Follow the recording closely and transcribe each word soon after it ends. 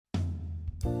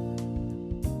People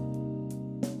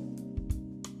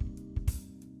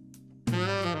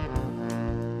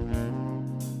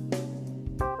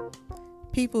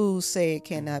who say it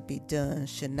cannot be done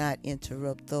should not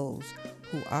interrupt those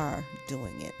who are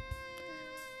doing it.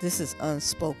 This is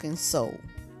Unspoken Soul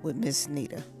with Miss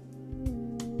Nita.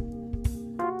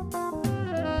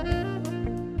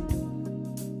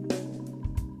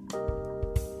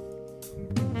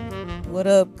 What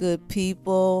up, good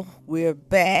people? We're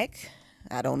back.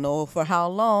 I don't know for how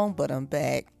long, but I'm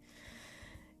back.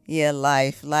 Yeah,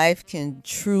 life can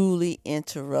truly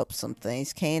interrupt some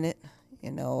things, can't it?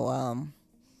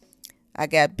 I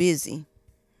got busy.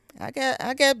 I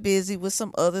got busy with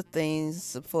some other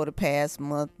things for the past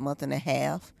month and a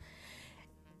half.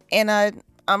 And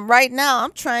I'm right now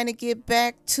I'm trying to get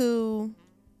back to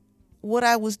what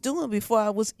I was doing before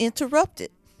I was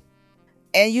interrupted.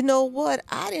 And you know what?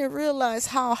 I didn't realize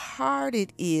how hard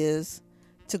it is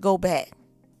to go back.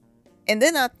 And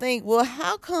then I think, well,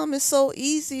 how come it's so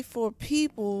easy for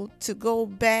people to go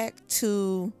back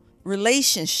to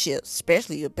relationships,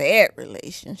 especially a bad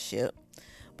relationship?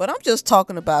 But I'm just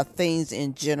talking about things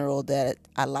in general that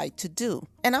I like to do.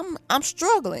 And I'm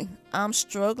struggling. I'm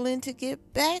struggling to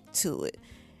get back to it.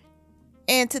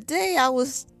 And today I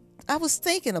was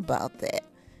thinking about that.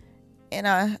 And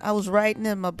I was writing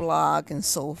in my blog and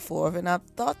so forth. And I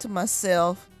thought to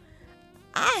myself,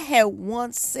 I had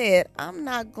once said, I'm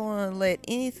not going to let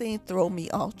anything throw me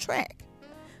off track.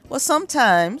 Well,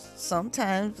 sometimes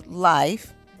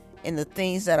life and the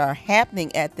things that are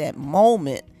happening at that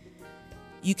moment,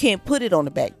 you can't put it on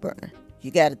the back burner.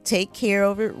 You got to take care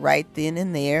of it right then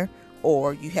and there,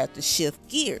 or you have to shift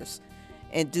gears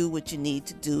and do what you need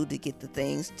to do to get the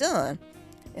things done.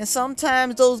 And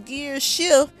sometimes those gears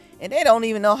shift and they don't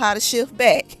even know how to shift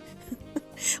back.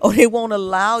 Or they won't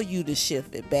allow you to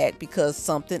shift it back because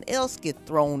something else gets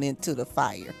thrown into the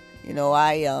fire.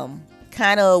 I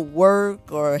kind of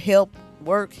work or help.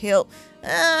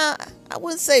 I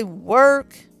wouldn't say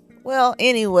work. Well,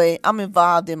 anyway, I'm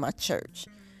involved in my church.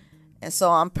 And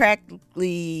so I'm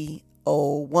practically a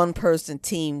one-person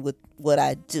team with what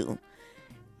I do.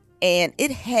 And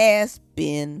it has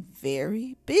been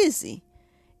very busy.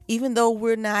 Even though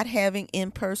we're not having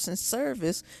in-person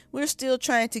service, we're still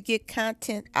trying to get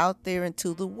content out there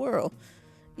into the world.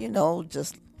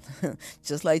 Just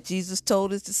just like Jesus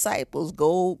told his disciples,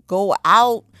 go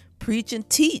out, preach and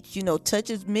teach, touch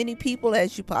as many people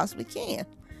as you possibly can.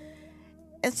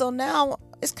 And so now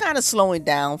it's kind of slowing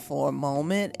down for a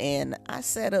moment. And I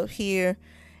sat up here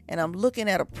and I'm looking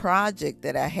at a project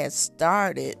that I had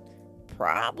started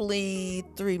probably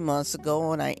 3 months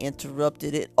ago, and I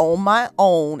interrupted it on my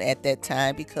own at that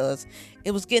time because it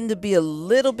was getting to be a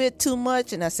little bit too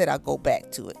much, and I said I'll go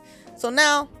back to it. So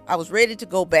now I was ready to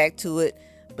go back to it,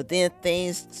 but then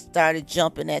things started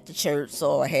jumping at the church,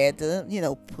 so I had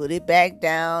to, put it back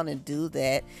down and do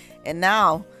that. And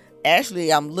now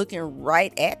actually I'm looking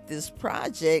right at this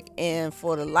project, and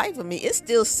for the life of me, it's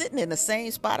still sitting in the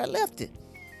same spot I left it.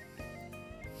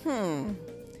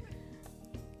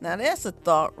 Now that's a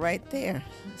thought right there,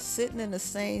 sitting in the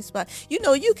same spot. You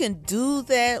can do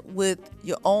that with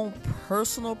your own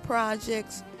personal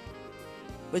projects,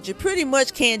 but you pretty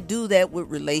much can't do that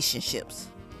with relationships.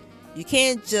 You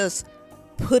can't just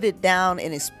put it down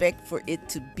and expect for it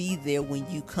to be there when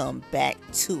you come back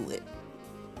to it.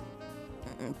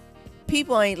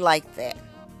 People ain't like that.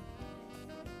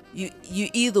 You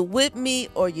either with me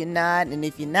or you're not, and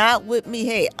if you're not with me,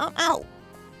 hey, I'm out.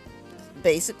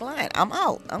 Basic line. I'm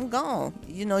out. I'm gone.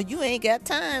 You ain't got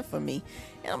time for me.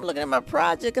 And I'm looking at my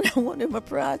project, and I wonder if my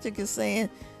project is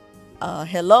saying,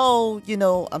 hello,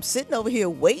 I'm sitting over here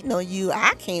waiting on you.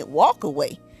 I can't walk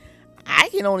away. I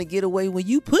can only get away when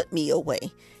you put me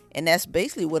away. And that's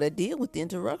basically what I did with the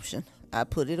interruption. I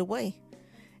put it away.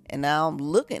 And now I'm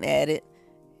looking at it.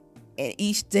 And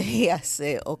each day I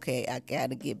say, okay, I got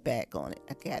to get back on it.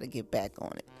 I got to get back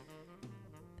on it.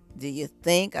 Do you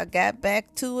think I got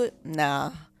back to it?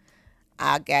 Nah,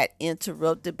 I got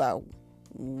interrupted by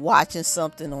watching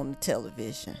something on the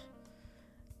television,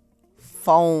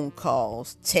 phone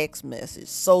calls, text messages,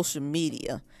 social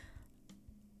media.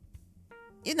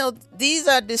 These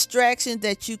are distractions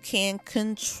that you can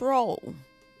control.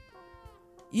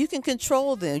 You can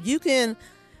control them.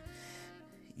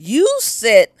 You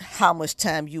set how much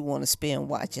time you want to spend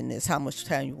watching this, how much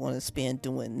time you want to spend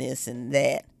doing this and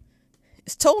that.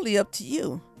 It's totally up to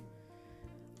you.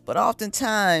 But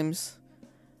oftentimes,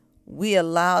 we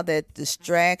allow that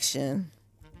distraction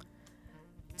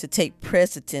to take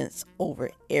precedence over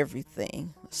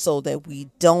everything so that we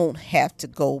don't have to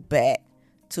go back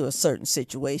to a certain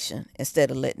situation instead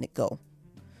of letting it go.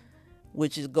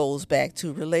 which goes back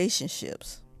to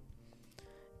relationships.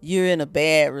 You're in a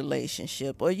bad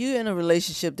relationship, or you're in a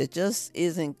relationship that just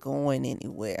isn't going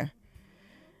anywhere,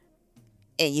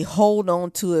 and you hold on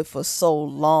to it for so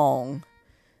long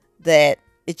that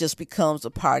it just becomes a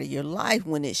part of your life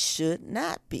when it should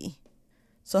not be.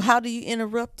 So how do you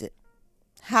interrupt it?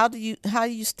 How do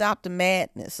you stop the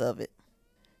madness of it?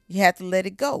 You have to let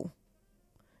it go.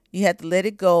 You have to let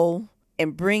it go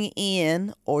and bring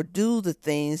in or do the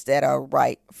things that are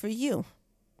right for you.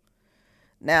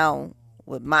 Now,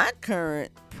 with my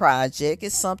current project,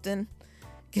 it's something.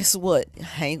 Guess what?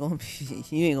 I ain't gonna.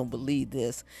 You ain't gonna believe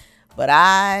this, but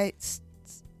I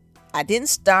didn't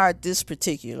start this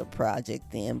particular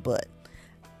project then, but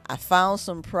I found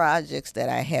some projects that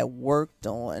I had worked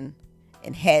on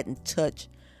and hadn't touched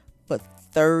for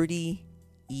 30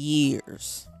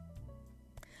 years.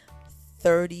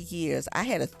 30 years. I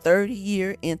had a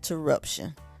 30-year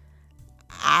interruption.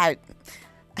 I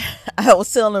I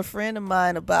was telling a friend of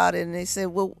mine about it, and they said,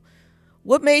 "Well,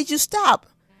 what made you stop?"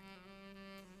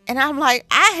 And I'm like,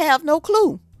 "I have no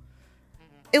clue.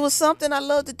 It was something I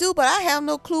love to do, but I have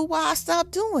no clue why I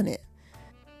stopped doing it."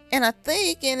 And I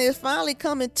think, and it's finally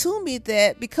coming to me,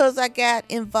 that because I got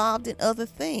involved in other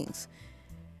things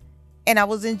and I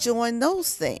was enjoying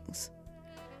those things.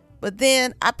 But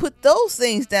then I put those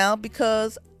things down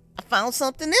because I found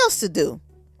something else to do.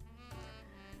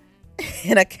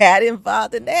 And I got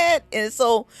involved in that. And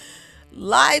so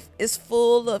life is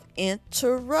full of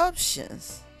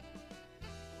interruptions.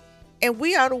 And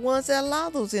we are the ones that allow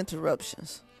those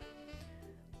interruptions.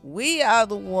 We are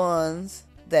the ones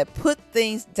that put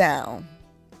things down.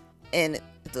 And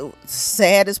the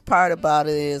saddest part about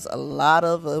it is a lot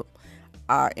of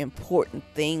are important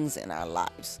things in our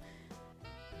lives.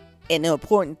 And the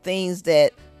important things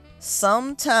that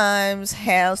sometimes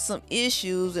have some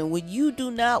issues. And when you do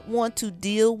not want to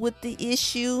deal with the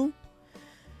issue,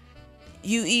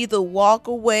 you either walk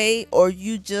away or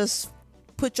you just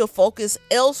put your focus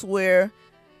elsewhere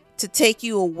to take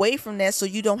you away from that so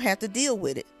you don't have to deal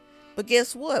with it. But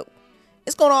guess what?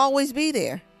 It's going to always be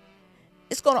there.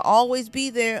 It's going to always be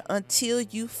there until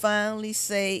you finally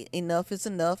say enough is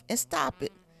enough and stop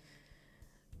it.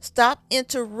 Stop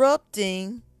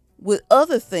interrupting with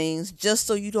other things just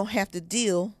so you don't have to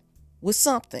deal with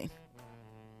something.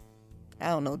 I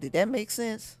don't know. Did that make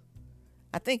sense?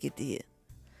 I think it did.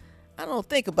 I don't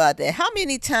think about that. How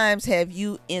many times have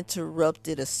you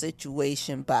interrupted a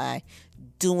situation by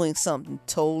doing something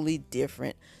totally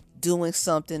different, doing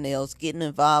something else, getting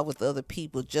involved with other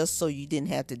people just so you didn't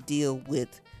have to deal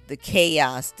with the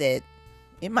chaos that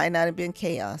it might not have been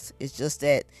chaos. It's just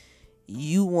that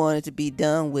you wanted to be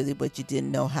done with it, but you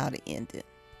didn't know how to end it.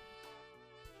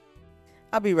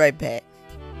 I'll be right back.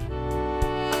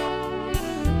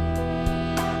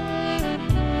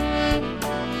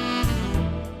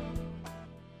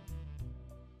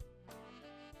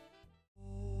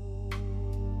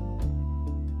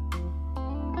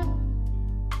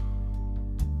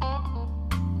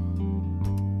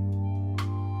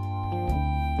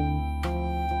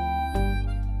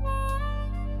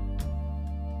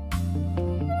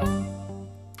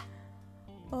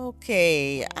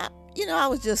 Okay, I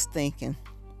was just thinking,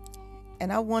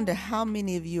 and I wonder how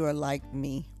many of you are like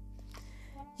me.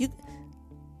 You,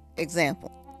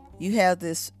 example, you have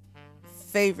this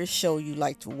favorite show you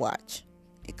like to watch.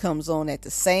 It comes on at the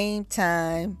same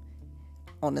time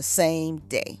on the same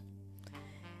day.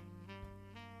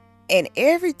 And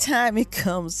every time it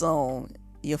comes on,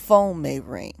 your phone may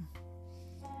ring.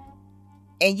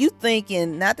 And you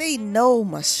thinking, now they know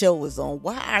my show is on.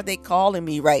 Why are they calling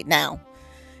me right now?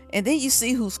 And then you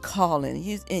see who's calling.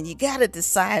 And you got to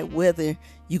decide whether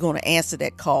you're going to answer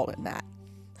that call or not.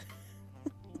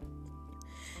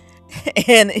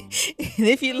 and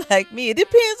if you like me, it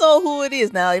depends on who it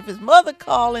is. Now, if it's mother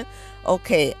calling,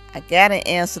 okay, I got to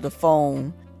answer the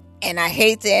phone. And I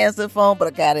hate to answer the phone, but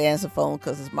I got to answer the phone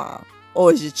because it's mom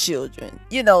or it's your children.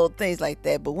 Things like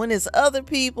that. But when it's other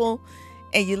people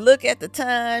and you look at the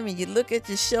time and you look at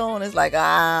your show and it's like,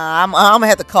 I'm going to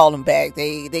have to call them back.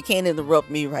 They can't interrupt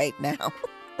me right now.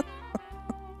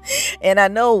 And I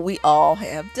know we all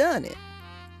have done it.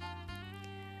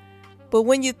 But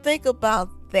when you think about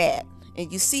that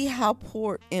and you see how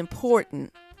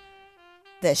important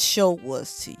that show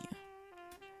was to you,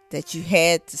 that you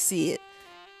had to see it,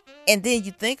 and then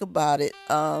you think about it,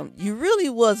 you really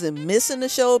wasn't missing the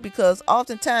show, because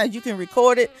oftentimes you can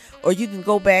record it or you can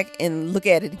go back and look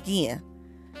at it again,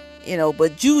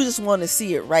 but you just want to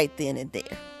see it right then and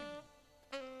there.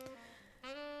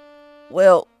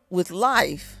 Well, with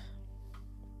life,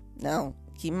 now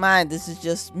keep in mind, this is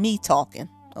just me talking,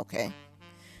 okay?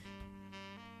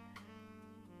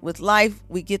 With life,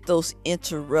 we get those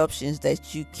interruptions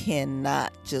that you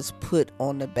cannot just put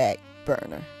on the back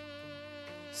burner.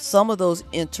 Some of those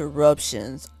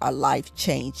interruptions are life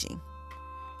changing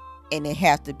and they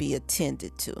have to be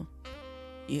attended to.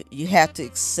 You have to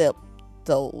accept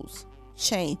those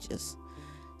changes.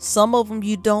 Some of them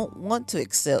you don't want to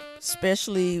accept,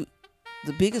 especially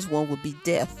the biggest one would be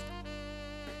death.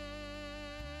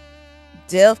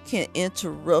 Death can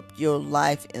interrupt your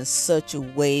life in such a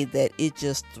way that it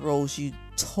just throws you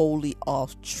totally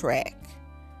off track.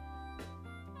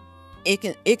 It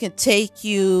can take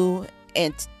you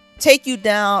and take you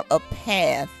down a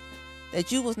path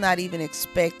that you was not even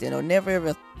expecting or never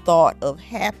ever thought of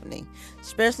happening,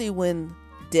 especially when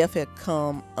death had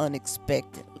come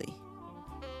unexpectedly.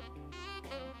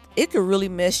 It can really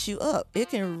mess you up. It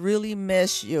can really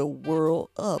mess your world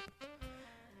up.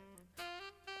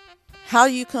 How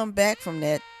do you come back from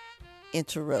that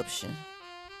interruption?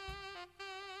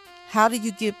 How do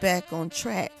you get back on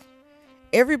track?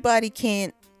 Everybody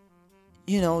can't,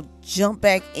 jump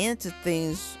back into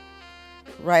things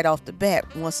right off the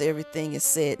bat once everything is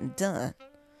said and done.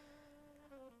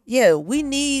 Yeah, we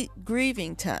need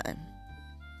grieving time.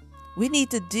 We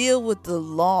need to deal with the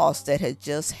loss that had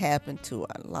just happened to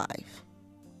our life.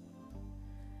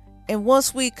 And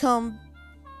once we come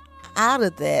out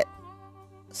of that,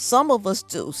 some of us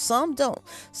do, some don't.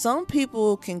 Some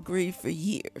people can grieve for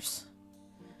years.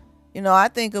 I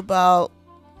think about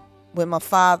when my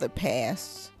father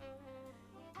passed,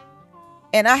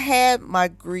 and I had my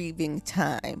grieving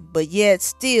time, but yet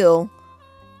still,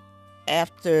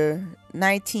 after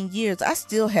 19 years, I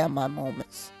still have my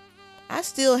moments. I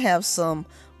still have some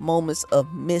moments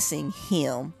of missing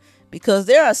him because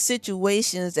there are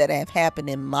situations that have happened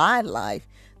in my life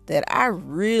that I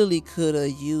really could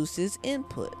have used his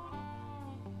input.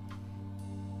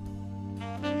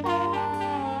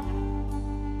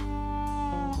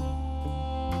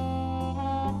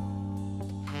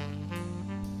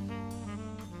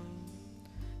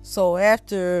 So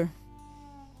after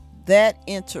that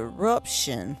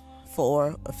interruption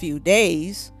for a few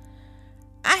days,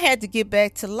 I had to get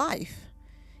back to life,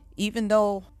 even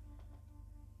though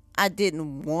I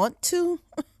didn't want to.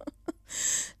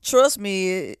 Trust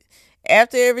me,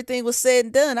 after everything was said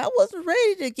and done, I wasn't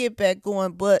ready to get back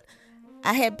going, but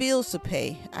I had bills to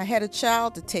pay. I had a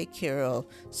child to take care of,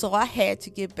 so I had to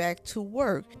get back to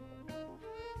work.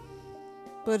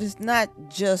 But it's not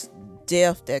just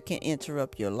death that can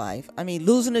interrupt your life. I mean,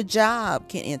 losing a job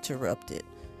can interrupt it.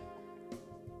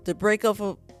 The breakup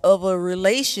of a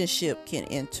relationship can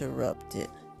interrupt it.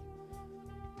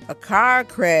 A car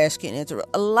crash can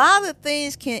interrupt. A lot of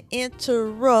things can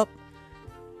interrupt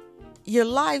your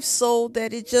life so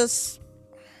that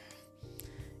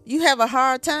you have a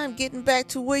hard time getting back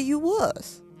to where you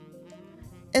was.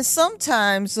 And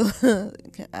sometimes,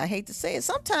 I hate to say it,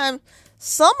 sometimes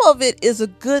some of it is a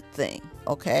good thing,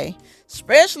 okay?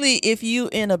 Especially if you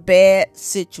in a bad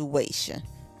situation.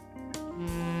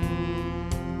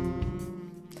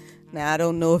 Now, I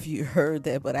don't know if you heard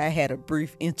that, but I had a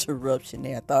brief interruption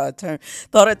there. I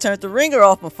thought I turned the ringer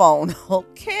off my phone.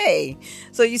 Okay.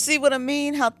 So you see what I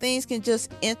mean? How things can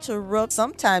just interrupt.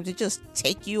 Sometimes it just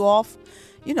take you off,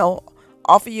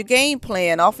 off of your game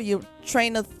plan, off of your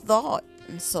train of thought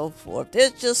and so forth.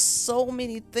 There's just so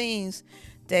many things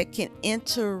that can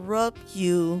interrupt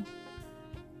you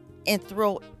and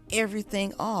throw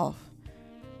everything off.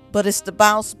 But it's the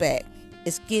bounce back.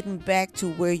 It's getting back to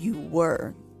where you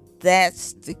were.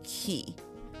 That's the key.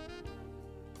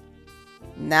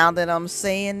 Now that I'm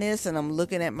saying this and I'm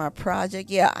looking at my project,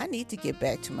 yeah, I need to get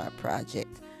back to my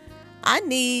project. I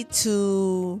need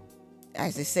to,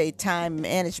 as they say, time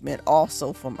management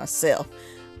also for myself.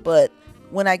 But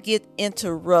when I get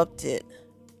interrupted,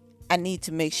 I need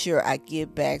to make sure I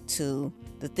get back to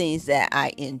the things that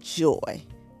I enjoy.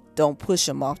 Don't push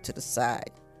them off to the side.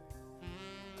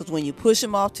 Because when you push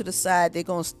them off to the side, they're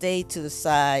going to stay to the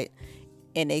side.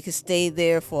 And they can stay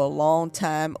there for a long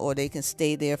time or they can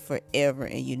stay there forever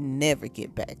and you never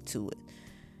get back to it.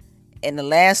 And the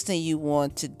last thing you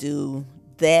want to do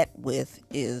that with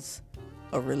is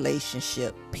a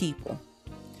relationship, people.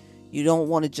 You don't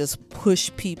want to just push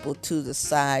people to the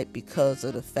side because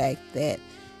of the fact that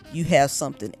you have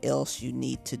something else you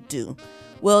need to do.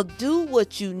 Well, do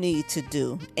what you need to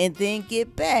do and then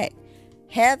get back.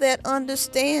 Have that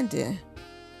understanding.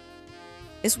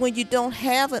 It's when you don't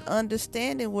have an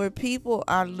understanding where people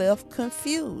are left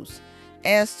confused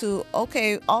as to,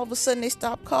 okay, all of a sudden they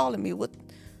stop calling me. What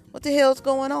the hell's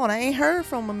going on? I ain't heard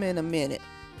from them in a minute.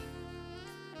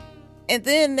 And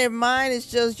then their mind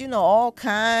is just, all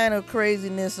kind of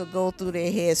craziness will go through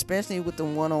their head, especially with the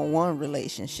one-on-one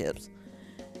relationships.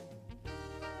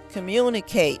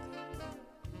 Communicate.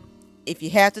 If you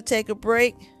have to take a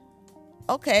break,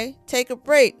 okay, take a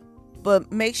break.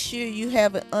 But make sure you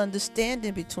have an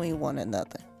understanding between one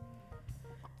another.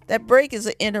 That break is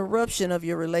an interruption of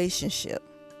your relationship.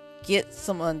 Get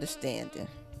some understanding.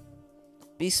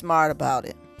 Be smart about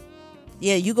it.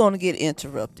 Yeah, you're going to get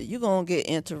interrupted. You're going to get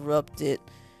interrupted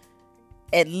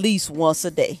at least once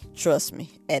a day. Trust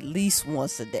me, at least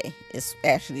once a day.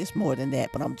 It's more than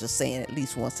that, but I'm just saying at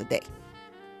least once a day.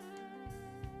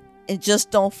 And just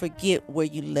don't forget where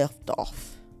you left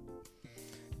off.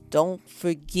 Don't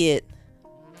forget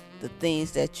the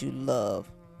things that you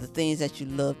love, the things that you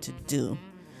love to do,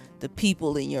 the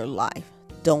people in your life.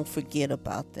 Don't forget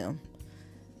about them.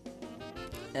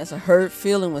 That's a hurt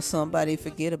feeling when somebody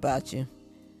forget about you.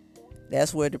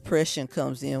 That's where depression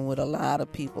comes in with a lot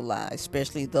of people's lives,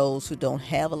 especially those who don't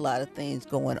have a lot of things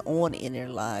going on in their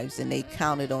lives and they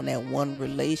counted on that one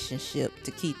relationship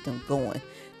to keep them going.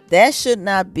 That should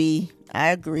not be. I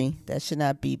agree. That should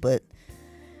not be, but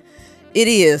it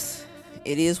is.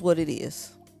 It is what it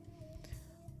is.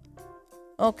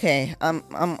 Okay, I'm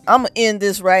gonna end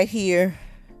this right here,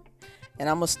 and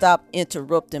I'm gonna stop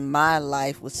interrupting my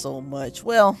life with so much.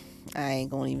 Well, I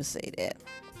ain't gonna even say that,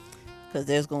 because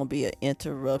there's gonna be an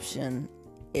interruption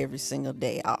every single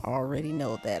day. I already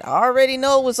know that. I already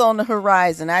know what's on the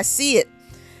horizon. I see it.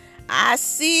 I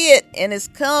see it, and it's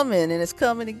coming, and it's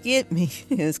coming to get me.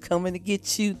 It's coming to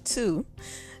get you too.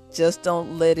 Just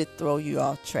don't let it throw you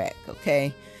off track,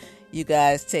 okay? You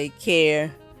guys take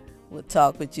care. We'll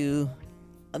talk with you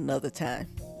another time.